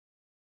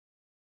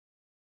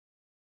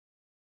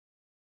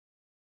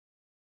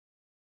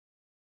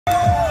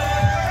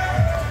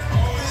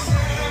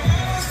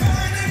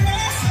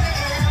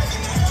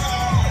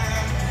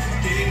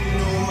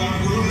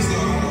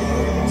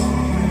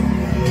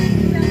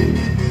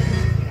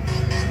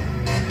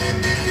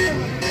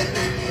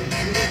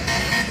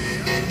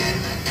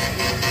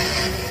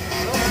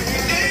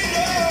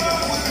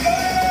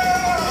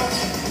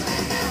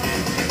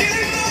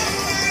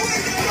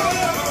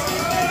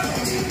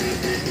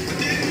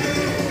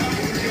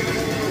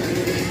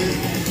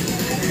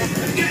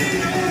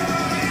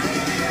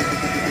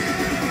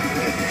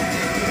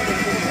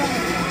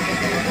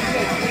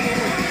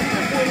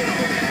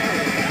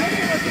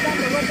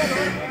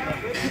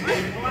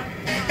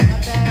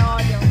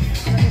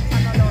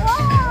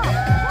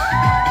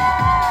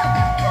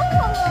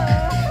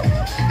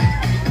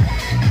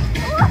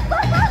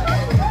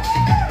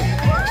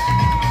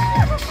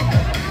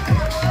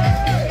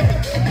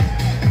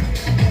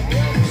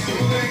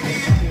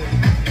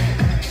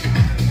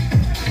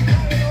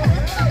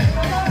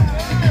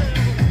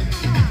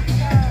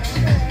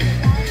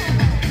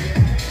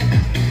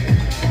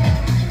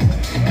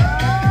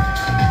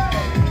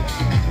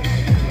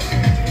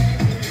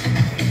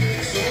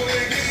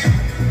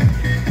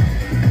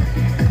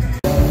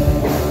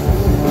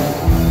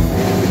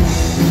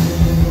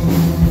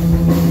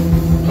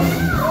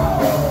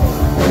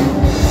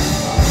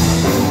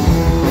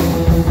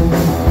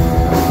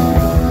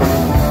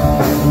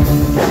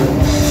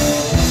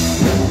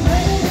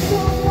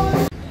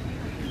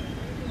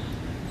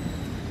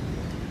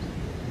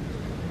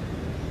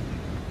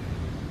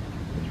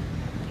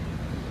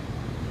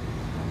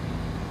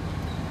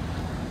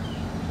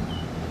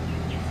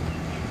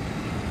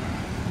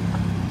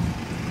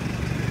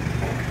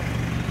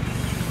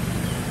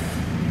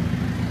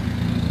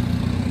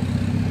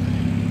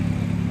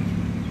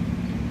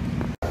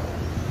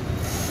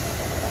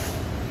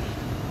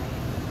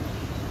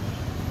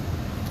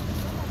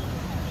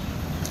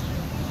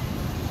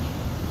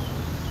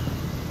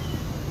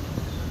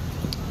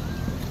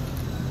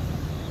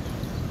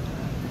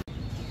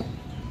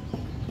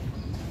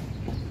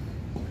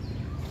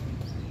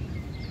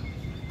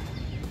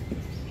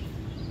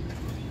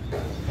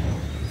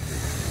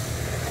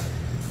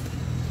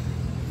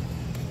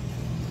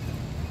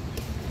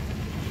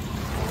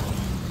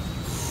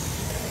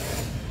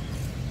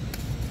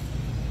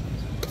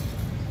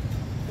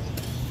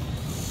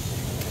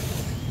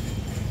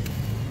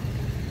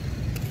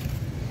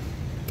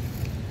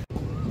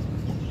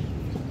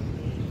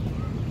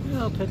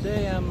Well,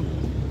 today I'm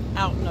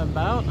out and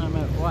about. I'm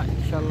at Wat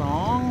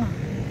Chalong.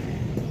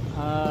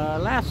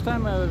 Last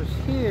time I was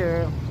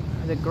here,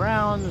 the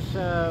grounds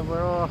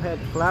were all had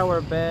flower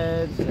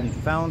beds and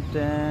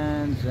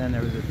fountains, and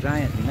there was a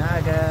giant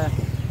naga.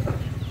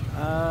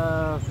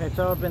 It's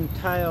all been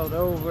tiled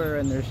over,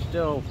 and there's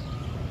still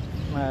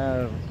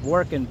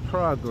work in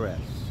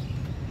progress.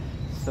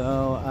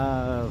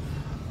 So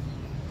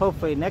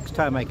hopefully next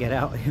time I get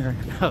out here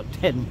in about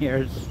 10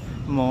 years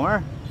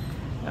more,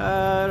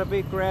 it'll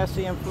be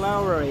grassy and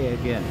flowery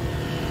again.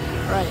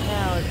 Right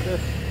now it's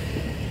just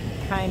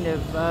kind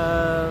of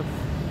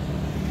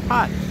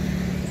hot.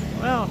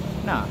 Well,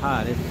 not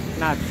hot, it's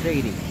not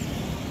shady,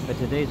 but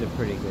today's a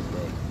pretty good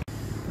day.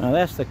 Now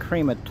that's the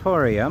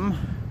crematorium.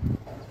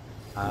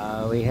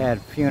 We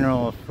had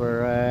funerals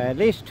for at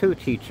least 2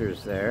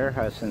 teachers there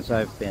since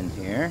I've been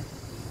here.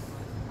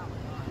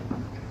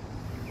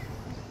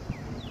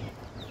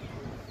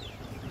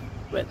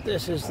 But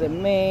this is the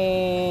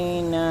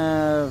main,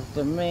 I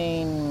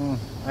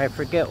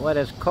forget what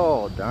it's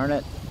called, darn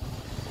it.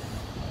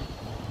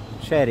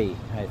 Chetty,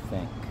 I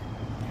think.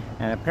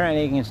 And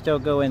apparently you can still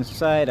go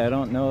inside. I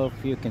don't know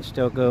if you can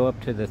still go up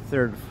to the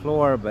 3rd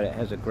floor, but it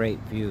has a great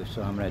view,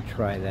 so I'm going to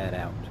try that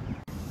out.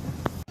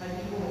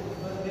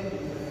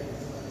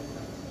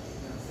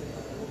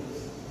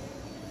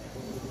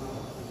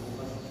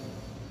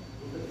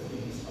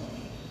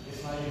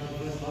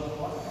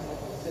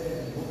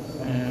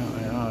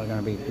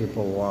 Be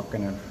people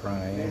walking in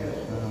front of you.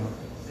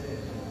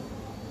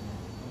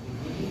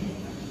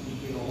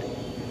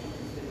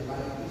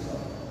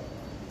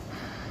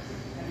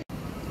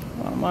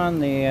 Well, I'm on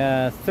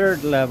the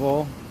 3rd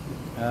level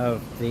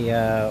of the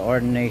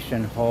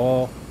ordination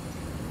hall,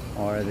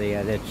 or the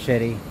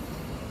chetty.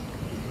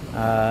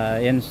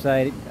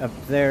 Inside up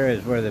there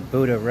is where the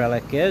Buddha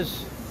relic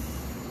is.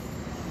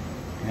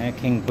 And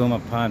King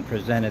Bhumibol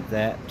presented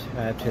that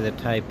to the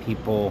Thai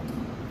people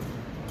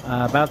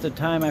about the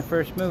time I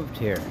first moved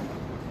here.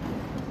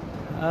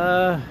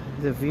 The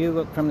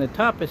view from the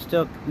top is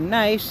still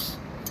nice.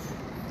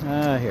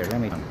 Here, let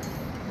me...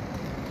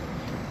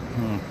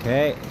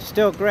 Okay,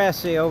 still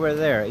grassy over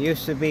there. It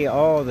used to be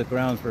all the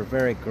grounds were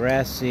very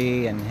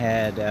grassy and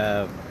had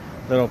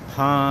little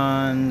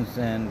ponds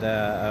and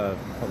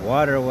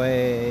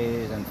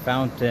waterways and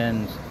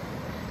fountains.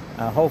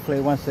 Hopefully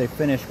once they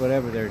finish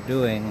whatever they're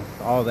doing,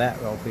 all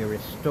that will be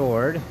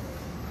restored.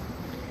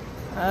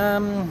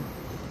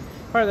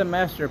 Part of the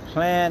master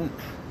plan,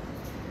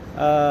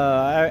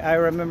 I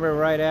remember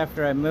right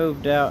after I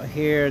moved out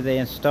here, they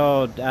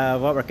installed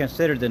what were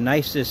considered the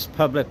nicest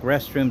public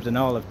restrooms in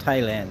all of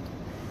Thailand.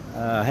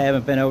 I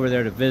haven't been over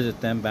there to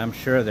visit them, but I'm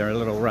sure they're a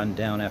little run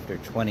down after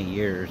 20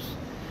 years.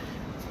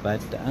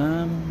 But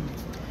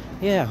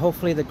yeah,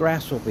 hopefully the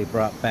grass will be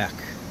brought back.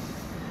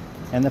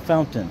 And the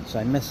fountains,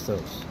 I miss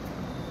those.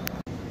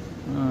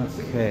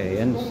 Okay,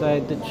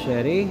 inside the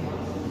chetty,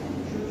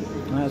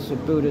 that's the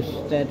Buddhist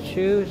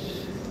statues.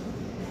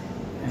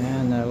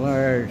 And the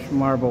large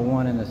marble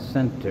one in the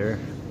center.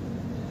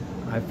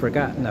 I've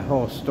forgotten the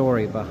whole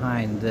story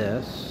behind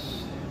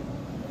this.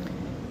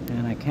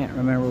 And I can't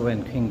remember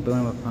when King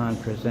Bhumibol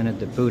presented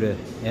the Buddha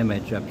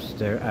image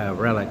upstairs,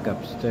 relic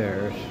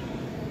upstairs.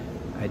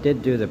 I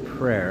did do the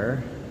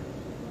prayer.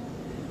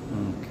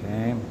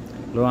 Okay.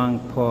 Luang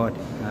Pot,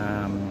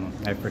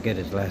 I forget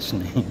his last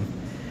name.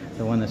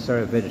 The one that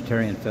started a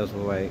vegetarian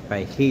festival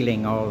by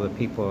healing all the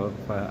people of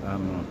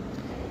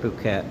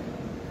Phuket.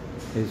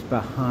 Is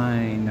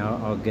behind.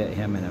 I'll get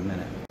him in a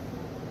minute.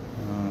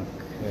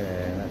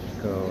 Okay, let's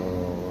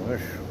go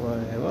this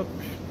way.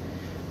 Whoops.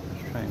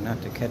 Let's try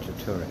not to catch a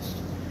tourist.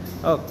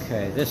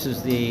 Okay, this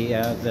is the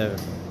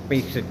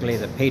basically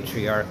the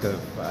patriarch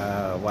of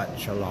Wat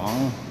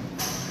Chalong.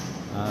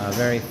 A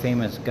very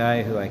famous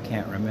guy who I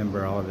can't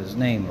remember all of his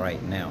name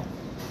right now.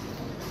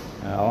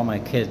 All my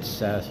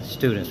kids,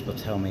 students will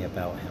tell me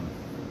about him.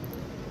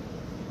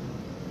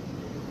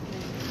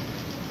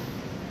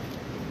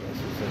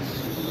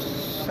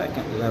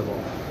 Second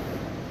level.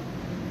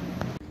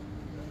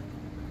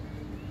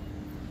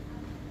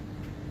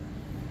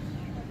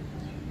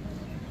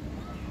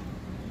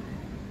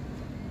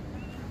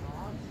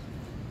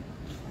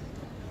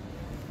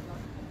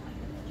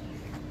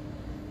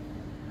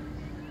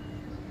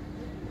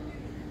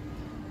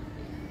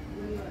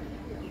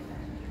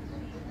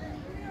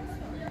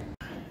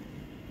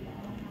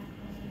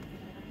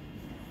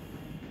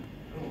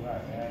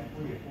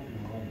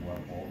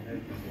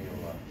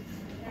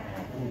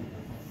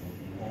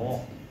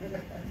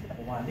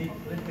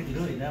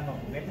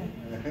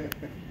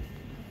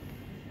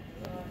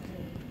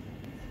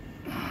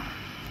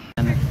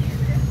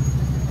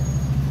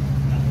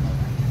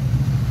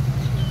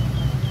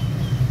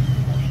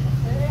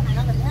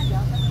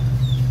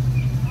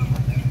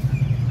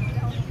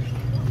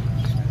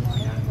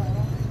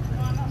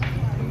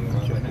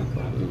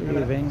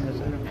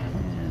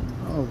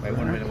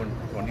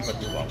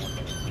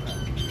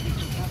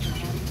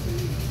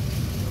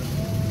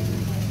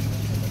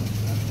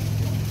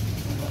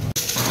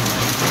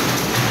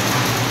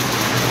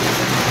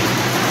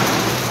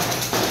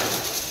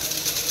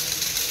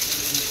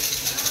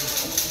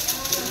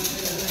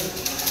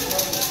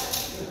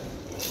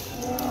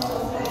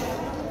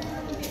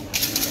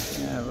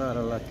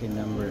 tracking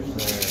numbers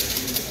there.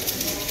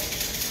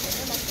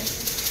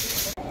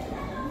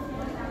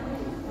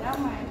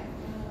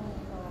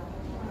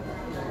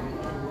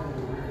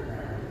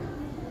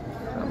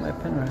 Oh, my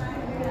pen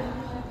right.